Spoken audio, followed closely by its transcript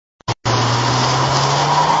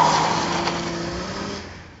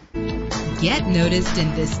Get noticed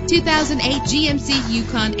in this 2008 GMC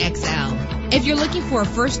Yukon XL. If you're looking for a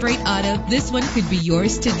first-rate auto, this one could be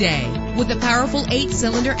yours today. With a powerful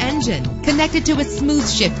 8-cylinder engine connected to a smooth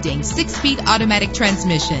shifting 6-speed automatic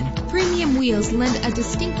transmission, premium wheels lend a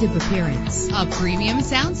distinctive appearance. A premium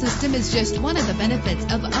sound system is just one of the benefits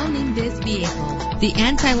of owning this vehicle. The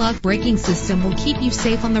anti-lock braking system will keep you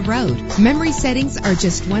safe on the road. Memory settings are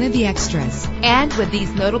just one of the extras. And with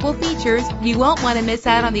these notable features, you won't want to miss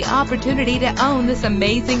out on the opportunity to own this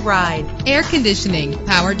amazing ride. Air conditioning,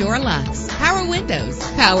 power door locks, power windows,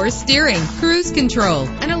 power steering, cruise control,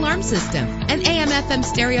 an alarm system, an AM/FM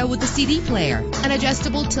stereo with a CD player, an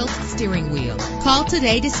adjustable tilt steering wheel. Call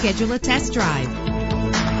today to schedule a test drive.